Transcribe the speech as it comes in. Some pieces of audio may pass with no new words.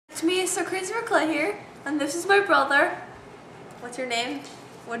So Crazy for Clay here, and this is my brother. What's your name?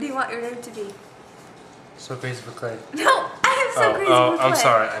 What do you want your name to be? So Crazy for Clay. No, I am So Crazy for Clay. I'm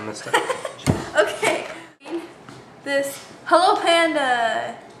sorry, I missed it. Okay. This Hello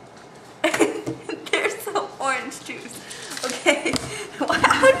Panda. There's some orange juice. Okay.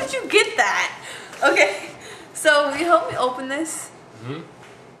 How did you get that? Okay. So will you help me open this? Mm-hmm.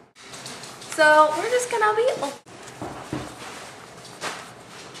 So we're just gonna be open.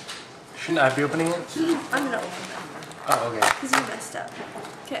 Shouldn't I be opening it? I'm gonna open it. Oh, okay. Because you messed up.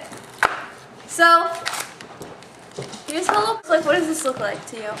 Okay. So here's Hello. Like, what does this look like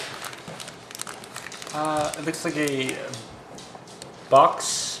to you? It looks like a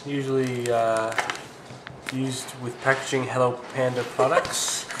box, usually used with packaging Hello Panda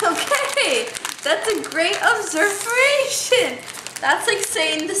products. Okay, that's a great observation. That's like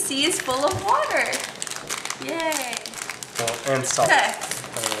saying the sea is full of water. Yay. Oh, and salt. Okay.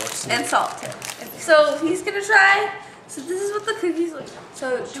 And salt too. So he's gonna try. So this is what the cookies look like.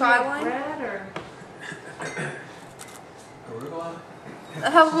 So try one. Bread or I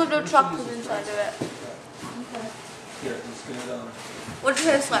have a little chocolate inside of it. okay. Here, let's get it on. What does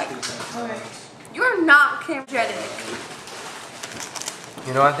it taste like? Okay. You're not energetic.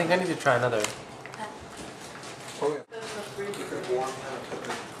 You know, I think I need to try another. Oh, yeah. Keep it warm, put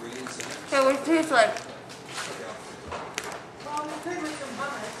the greens in it. Okay, what does it taste like? Well, I'm good with some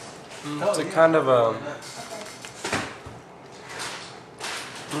hummus. It's a kind of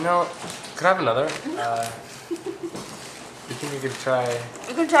you know, could I have another? You think you could try?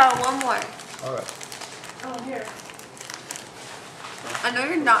 You can try one more. Alright. Oh, here. I know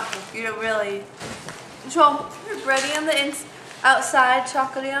you're not. You're really. So bready on the outside,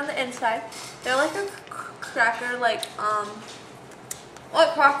 chocolatey on the inside. They're like a cracker, like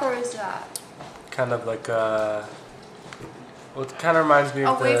What cracker is that? Kind of like well, it kind of reminds me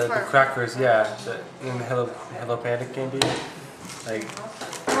of the crackers, yeah, in the Hello Panda candy. Like.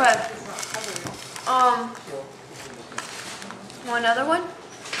 What? Want another one?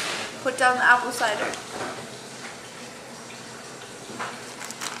 Put down the apple cider.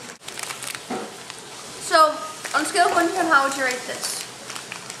 So, on a scale of 1 to 10, how would you rate this?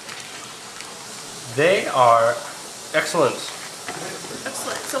 They are excellent.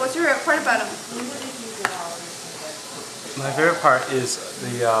 Excellent. So what's your favorite part about them? My favorite part is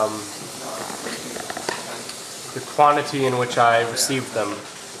the quantity in which I received them.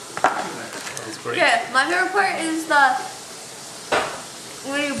 It's great. Yeah, my favorite part is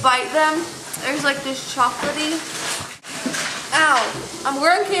when you bite them, there's like this chocolatey. Ow!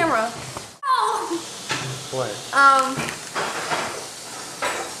 We're on camera. Ow! What?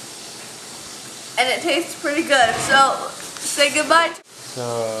 And it tastes pretty good. So say goodbye.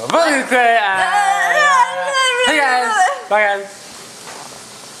 So, bye guys. Bye guys.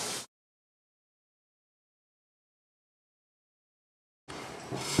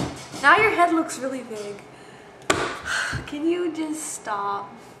 Now your head looks really big. Can you just stop?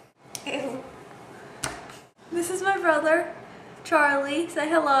 Ew. This is my brother, Charlie. Say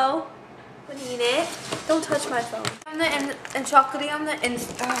hello. But eat it. Don't touch my phone. And chocolatey on the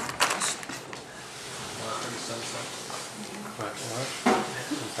inside. Oh, gosh. What? I'm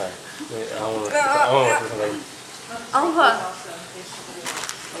sorry. Wait, I don't want to. Okay.